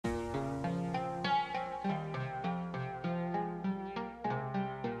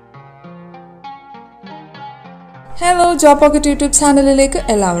Hello job pocket YouTube ചാനലിലേക്ക്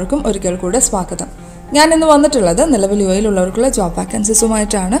എല്ലാവർക്കും ഒരിക്കൽ കൂടെ സ്വാഗതം. ഞാൻ ഇന്ന് വന്നിട്ടുള്ളത് നിലവിൽ യുഎഇയിലുള്ളവർക്കുള്ള ജോബ്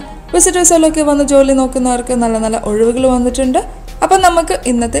വാക്കൻസീസുമായിട്ടാണ്. വിസിറ്റേഴ്സിലൊക്കെ വന്ന് ജോലി നോക്കുന്നവർക്ക് നല്ല നല്ല ഒഴിവുകൾ വന്നിട്ടുണ്ട്. അപ്പം നമുക്ക്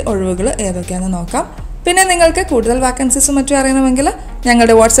ഇന്നത്തെ ഒഴിവുകൾ ഏതൊക്കെയാണെന്ന് നോക്കാം. പിന്നെ നിങ്ങൾക്ക് കൂടുതൽ വാക്കൻസീസും മറ്റും അറിയണമെങ്കിൽ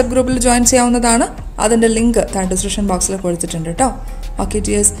ഞങ്ങളുടെ വാട്സപ്പ് ഗ്രൂപ്പിൽ ജോയിൻ ചെയ്യാവുന്നതാണ്. അതിൻ്റെ ലിങ്ക് താഴെ ഡിസ്ക്രിപ്ഷൻ ബോക്സിൽ കൊടുത്തിട്ടുണ്ട് കേട്ടോ. ഓക്കെ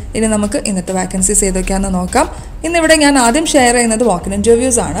ടിയേഴ്സ്, ഇനി നമുക്ക് ഇന്നത്തെ വാക്കൻസീസ് ഏതൊക്കെയാണെന്ന് നോക്കാം. ഇന്നിവിടെ ഞാൻ ആദ്യം ഷെയർ ചെയ്യുന്നത് വാക്കിൻ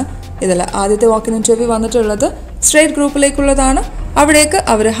ഇൻ്റർവ്യൂസ് ആണ്. ഇതിൽ ആദ്യത്തെ വാക്കിൻ ഇൻ്റർവ്യൂ വന്നിട്ടുള്ളത് സ്ട്രേറ്റ് ഗ്രൂപ്പിലേക്കുള്ളതാണ്. അവിടേക്ക്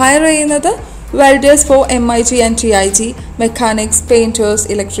അവർ ഹയർ ചെയ്യുന്നത് welders four MIG and TIG, mechanics, painters,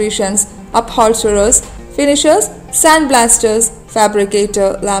 electricians, അപ്ഹോൾസ്റ്ററേഴ്സ്, finishers, sand Blasters, fabricator,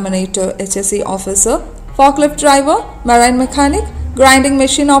 laminator, HSE officer, ഫോക്ക്ലിഫ്റ്റ് driver, marine mechanic, grinding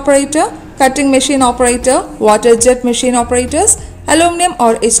machine operator, cutting machine operator, water jet machine operators, aluminum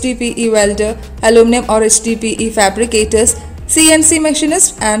or HDPE welder, aluminum or HDPE fabricators, CNC machinist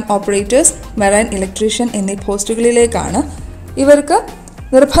and operators, marine electrician എന്നീ പോസ്റ്റുകളിലേക്കാണ്. ഇവർക്ക്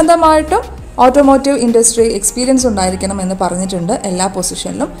നിർബന്ധമായിട്ടും automotive industry experience ഉണ്ടായിരിക്കണം എന്ന് പറഞ്ഞിട്ടുണ്ട് എല്ലാ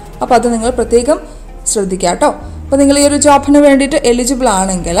പൊസിഷനിലും. അപ്പോൾ അത് നിങ്ങൾ പ്രത്യേകം ശ്രദ്ധിക്കുക കേട്ടോ. അപ്പോൾ നിങ്ങൾ ഈ ഒരു ജോബിന് വേണ്ടിയിട്ട് എലിജിബിൾ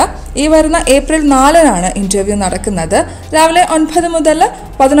ആണെങ്കിൽ ഈ വരുന്ന ഏപ്രിൽ 4-നാണ് ഇൻ്റർവ്യൂ നടക്കുന്നത്. രാവിലെ 9 മുതൽ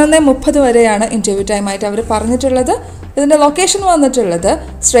 11:30 വരെയാണ് ഇൻ്റർവ്യൂ ടൈമായിട്ട് അവർ പറഞ്ഞിട്ടുള്ളത്. ഇതിൻ്റെ ലൊക്കേഷൻ വന്നിട്ടുള്ളത്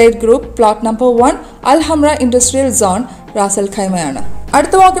സ്ട്രേറ്റ് ഗ്രൂപ്പ്, പ്ലോട്ട് നമ്പർ 1, അൽ ഹംറ ഇൻഡസ്ട്രിയൽ സോൺ, റാസൽ ഖൈമയാണ്.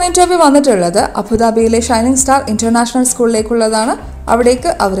 അടുത്ത വാക്കിൻ ഇൻ്റർവ്യൂ വന്നിട്ടുള്ളത് അബുദാബിയിലെ ഷൈനിങ് സ്റ്റാർ ഇന്റർനാഷണൽ സ്കൂളിലേക്കുള്ളതാണ്. അവിടേക്ക്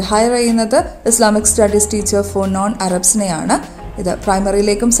അവർ ഹയർ ചെയ്യുന്നത് Islamic studies teacher four non അറബ്സിനെയാണ്. ഇത്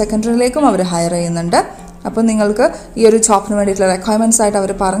പ്രൈമറിയിലേക്കും സെക്കൻഡറിയിലേക്കും അവർ ഹയർ ചെയ്യുന്നുണ്ട്. അപ്പോൾ നിങ്ങൾക്ക് ഈ ഒരു ജോബിന് വേണ്ടിയിട്ടുള്ള റിക്വയർമെൻറ്റ്സ് ആയിട്ട്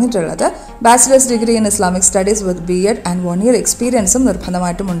അവർ പറഞ്ഞിട്ടുള്ളത് bachelor's degree in Islamic studies with BEd and 1 year എക്സ്പീരിയൻസും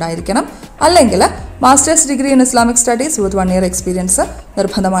നിർബന്ധമായിട്ടും ഉണ്ടായിരിക്കണം. അല്ലെങ്കിൽ masters degree in Islamic studies with 1 year experience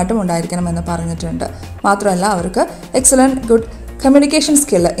നിർബന്ധമായിട്ടും ഉണ്ടായിരിക്കണം എന്ന് പറഞ്ഞിട്ടുണ്ട്. മാത്രമല്ല അവർക്ക് എക്സലൻറ്റ് ഗുഡ് കമ്മ്യൂണിക്കേഷൻ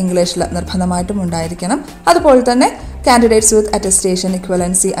സ്കില്ല് ഇംഗ്ലീഷിൽ നിർബന്ധമായിട്ടും ഉണ്ടായിരിക്കണം. അതുപോലെ തന്നെ കാൻഡിഡേറ്റ്സ് വിത്ത് അറ്റസ്റ്റേഷൻ,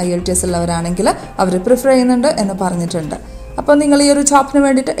 ഇക്വലൻസി, IELTS ഉള്ളവരാണെങ്കിൽ അവർ പ്രിഫർ ചെയ്യുന്നുണ്ട് എന്ന് പറഞ്ഞിട്ടുണ്ട്. അപ്പോൾ നിങ്ങൾ ഈ ഒരു ജോബിന്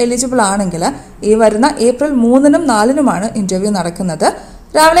വേണ്ടിയിട്ട് എലിജിബിൾ ആണെങ്കിൽ ഈ വരുന്ന ഏപ്രിൽ 3-നും 4-നുമാണ് ഇൻ്റർവ്യൂ നടക്കുന്നത്.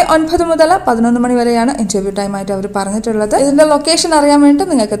 രാവിലെ 9 മുതൽ 11 മണി വരെയാണ് ഇൻ്റർവ്യൂ ടൈമായിട്ട് അവർ പറഞ്ഞിട്ടുള്ളത്. ഇതിൻ്റെ ലൊക്കേഷൻ അറിയാൻ വേണ്ടി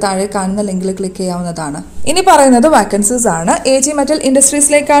നിങ്ങൾക്ക് താഴെ കാണുന്ന ലിങ്കിൽ ക്ലിക്ക് ചെയ്യാവുന്നതാണ്. ഇനി പറയുന്നത് വാക്കൻസീസ് ആണ്. AG മെറ്റൽ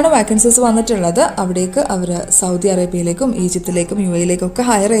ഇൻഡസ്ട്രീസിലേക്കാണ് വാക്കൻസീസ് വന്നിട്ടുള്ളത്. അവിടേക്ക് അവർ സൗദി അറേബ്യയിലേക്കും ഈജിപ്തിലേക്കും UAEയിലേക്കും ഒക്കെ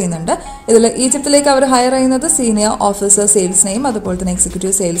ഹയർ ചെയ്യുന്നുണ്ട്. ഇതിൽ ഈജിപ്തിലേക്ക് അവർ ഹയർ ചെയ്യുന്നത് സീനിയർ ഓഫീസർ സെയിൽസിനെയും അതുപോലെ തന്നെ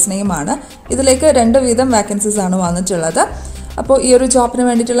എക്സിക്യൂട്ടീവ് സെയിൽസിനെയുമാണ്. ഇതിലേക്ക് 2 വീതം വാക്കൻസീസ് ആണ് വന്നിട്ടുള്ളത്. അപ്പോൾ ഈ ഒരു ജോബിന്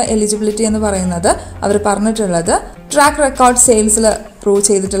വേണ്ടിയിട്ടുള്ള എലിജിബിലിറ്റി എന്ന് പറയുന്നത് അവർ പറഞ്ഞിട്ടുള്ളത് ട്രാക്ക് റെക്കോർഡ് സെയിൽസിൽ പ്രൂവ്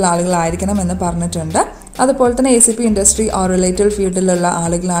ചെയ്തിട്ടുള്ള ആളുകളായിരിക്കണം എന്ന് പറഞ്ഞിട്ടുണ്ട്. അതുപോലെ തന്നെ ACP ഇൻഡസ്ട്രി ഓർ റിലേറ്റഡ് ഫീൽഡിലുള്ള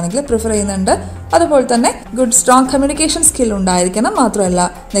ആളുകളാണെങ്കിൽ പ്രിഫർ ചെയ്യുന്നുണ്ട്. അതുപോലെ തന്നെ ഗുഡ് സ്ട്രോങ് കമ്മ്യൂണിക്കേഷൻ സ്കിൽ ഉണ്ടായിരിക്കണം. മാത്രമല്ല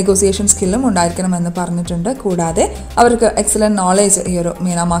നെഗോസിയേഷൻ സ്കില്ലും ഉണ്ടായിരിക്കണം എന്ന് പറഞ്ഞിട്ടുണ്ട്. കൂടാതെ അവർക്ക് എക്സലന്റ് നോളേജ് ഈ ഒരു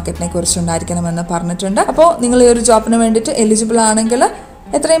മീന മാർക്കറ്റിനെ കുറിച്ച് ഉണ്ടായിരിക്കണമെന്ന് പറഞ്ഞിട്ടുണ്ട്. അപ്പോൾ നിങ്ങൾ ഈ ഒരു ജോബിന് വേണ്ടിയിട്ട് എലിജിബിൾ ആണെങ്കിൽ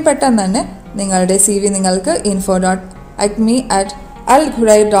എത്രയും പെട്ടെന്ന് തന്നെ നിങ്ങളുടെ CV നിങ്ങൾക്ക്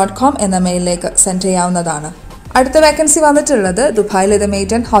info.acme@alghurair.com എന്ന മെയിലിലേക്ക് സെൻഡ് ചെയ്യാവുന്നതാണ്. അടുത്ത വേക്കൻസി വന്നിട്ടുള്ളത് ദുബായിലെ ദ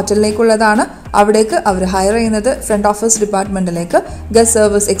മെയ്റ്റൻ ഹോട്ടലിലേക്കുള്ളതാണ്. അവിടേക്ക് അവർ ഹയർ ചെയ്യുന്നത് front office ഡിപ്പാർട്ട്മെൻറ്റിലേക്ക് guest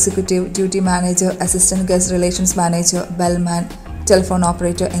service executive, duty manager, assistant guest relations manager, Bellman, telephone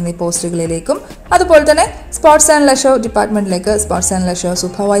operator എന്നീ പോസ്റ്റുകളിലേക്കും അതുപോലെ തന്നെ sports and leisure ഡിപ്പാർട്ട്മെൻറ്റിലേക്ക് sports and leisure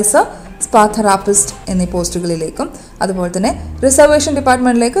supervisor, spa therapist എന്നീ പോസ്റ്റുകളിലേക്കും അതുപോലെ തന്നെ റിസർവേഷൻ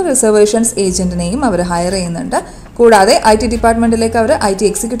ഡിപ്പാർട്ട്മെൻറ്റിലേക്ക് റിസർവേഷൻസ് ഏജന്റിനെയും അവർ ഹയർ ചെയ്യുന്നുണ്ട്. കൂടാതെ IT ഡിപ്പാർട്ട്മെൻറ്റിലേക്ക് അവർ IT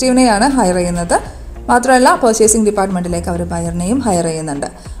എക്സിക്യൂട്ടീവിനെയാണ് ഹയർ ചെയ്യുന്നത്. മാത്രമല്ല പർച്ചേസിംഗ് ഡിപ്പാർട്ട്മെൻറ്റിലേക്ക് അവർ ബയറിനെയും ഹയർ ചെയ്യുന്നുണ്ട്.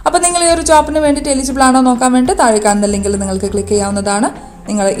 അപ്പോൾ നിങ്ങൾ ഈ ഒരു ജോബിന് വേണ്ടിയിട്ട് എലിജിബിൾ ആണോ നോക്കാൻ വേണ്ടി താഴെ കാണുന്ന ലിങ്കിൽ നിങ്ങൾക്ക് ക്ലിക്ക് ചെയ്യാവുന്നതാണ്.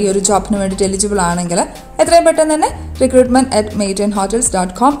 നിങ്ങൾ ഈ ഒരു ജോബിന് വേണ്ടിയിട്ട് എലിജിബിൾ ആണെങ്കിൽ എത്രയും പെട്ടെന്ന് തന്നെ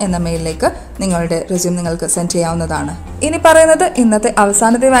recruitment@maytenhotels.com എന്ന മെയിലിലേക്ക് നിങ്ങളുടെ റെസ്യൂം നിങ്ങൾക്ക് സെൻഡ് ചെയ്യാവുന്നതാണ്. ഇനി പറയുന്നത് ഇന്നത്തെ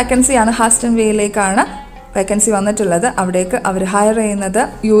അവസാനത്തെ വാക്കൻസിയാണ്. ഹാസ്റ്റൺ വേയിലേക്കാണ് വേക്കൻസി വന്നിട്ടുള്ളത്. അവിടേക്ക് അവർ ഹയർ ചെയ്യുന്നത്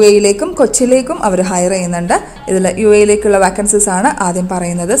UAEയിലേക്കും കൊച്ചിയിലേക്കും അവർ ഹയർ ചെയ്യുന്നുണ്ട്. ഇതിൽ UAEയിലേക്കുള്ള വാക്കൻസീസ് ആണ് ആദ്യം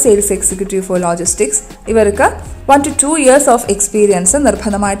പറയുന്നത്. Sales executive four logistics. ഇവർക്ക് 1 to 2 years ഓഫ് എക്സ്പീരിയൻസ്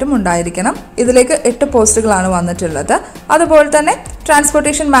നിർബന്ധമായിട്ടും ഉണ്ടായിരിക്കണം. ഇതിലേക്ക് 8 പോസ്റ്റുകളാണ് വന്നിട്ടുള്ളത്. അതുപോലെ തന്നെ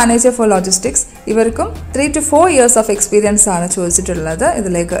ട്രാൻസ്പോർട്ടേഷൻ മാനേജർ ഫോർ ലോജിസ്റ്റിക്സ്. ഇവർക്കും 3 to 4 years ഓഫ് എക്സ്പീരിയൻസ് ആണ് ചോദിച്ചിട്ടുള്ളത്.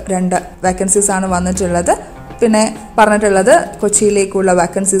 ഇതിലേക്ക് 2 വാക്കൻസീസ് ആണ് വന്നിട്ടുള്ളത്. പിന്നെ പറഞ്ഞിട്ടുള്ളത് കൊച്ചിയിലേക്കുള്ള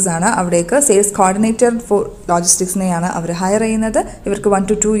വാക്കൻസീസ് ആണ്. അവിടേക്ക് സെയിൽസ് കോർഡിനേറ്റർ ഫോർ ലോജിസ്റ്റിക്സിനെയാണ് അവർ ഹയർ ചെയ്യുന്നത്. ഇവർക്ക് 1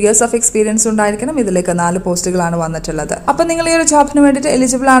 to 2 years ഓഫ് എക്സ്പീരിയൻസ് ഉണ്ടായിരിക്കണം. ഇതിലേക്ക് 4 പോസ്റ്റുകളാണ് വന്നിട്ടുള്ളത്. അപ്പോൾ നിങ്ങൾ ഈ ഒരു ജോബിന് വേണ്ടിയിട്ട്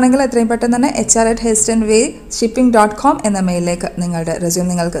എലിജിബിൾ ആണെങ്കിൽ എത്രയും പെട്ടെന്ന് തന്നെ HR@hastenway.shipping.com എന്ന മെയിലിലേക്ക് നിങ്ങളുടെ റെസ്യൂം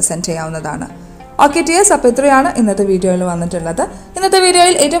നിങ്ങൾക്ക് സെൻഡ് ചെയ്യാവുന്നതാണ്. ഓക്കെ ടിയേഴ്സ്, അപ്പോൾ ഇത്രയാണ് ഇന്നത്തെ വീഡിയോയിൽ വന്നിട്ടുള്ളത്. ഇന്നത്തെ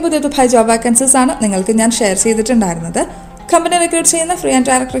വീഡിയോയിൽ ഏറ്റവും പുതിയ ദുബായ് ജോബ് വാക്കൻസീസ് ആണ് നിങ്ങൾക്ക് ഞാൻ ഷെയർ ചെയ്തിട്ടുണ്ടായിരുന്നത്. കമ്പനി റിക്രൂട്ട് ചെയ്യുന്ന ഫ്രീ ആൻഡ്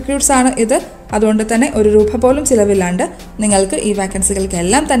ഡയറക്റ്റ് റിക്രൂട്ട്സ് ആണ് ഇത്. അതുകൊണ്ട് തന്നെ ഒരു രൂപ പോലും ചിലവില്ലാണ്ട് നിങ്ങൾക്ക് ഈ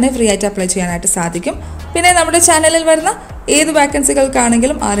വാക്കൻസികൾക്കെല്ലാം തന്നെ ഫ്രീ ആയിട്ട് അപ്ലൈ ചെയ്യാനായിട്ട് സാധിക്കും. പിന്നെ നമ്മുടെ ചാനലിൽ വരുന്ന ഏത്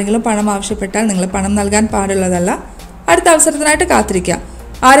വാക്കൻസികൾക്കാണെങ്കിലും ആരെങ്കിലും പണം ആവശ്യപ്പെട്ടാൽ നിങ്ങൾ പണം നൽകാൻ പാടുള്ളതല്ല. അടുത്ത അവസരത്തിനായിട്ട് കാത്തിരിക്കുക.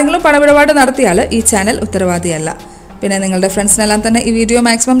 ആരെങ്കിലും പണമിടപാട് നടത്തിയാൽ ഈ ചാനൽ ഉത്തരവാദിയല്ല. പിന്നെ നിങ്ങളുടെ ഫ്രണ്ട്സിനെല്ലാം തന്നെ ഈ വീഡിയോ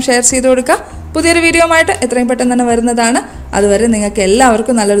മാക്സിമം ഷെയർ ചെയ്ത് കൊടുക്കുക. പുതിയൊരു വീഡിയോ ആയിട്ട് എത്രയും പെട്ടെന്ന് തന്നെ വരുന്നതാണ്. അതുവരെ നിങ്ങൾക്ക്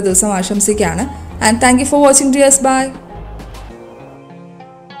എല്ലാവർക്കും നല്ലൊരു ദിവസം ആശംസിക്കുകയാണ്. And thank you for watching. Dears, by.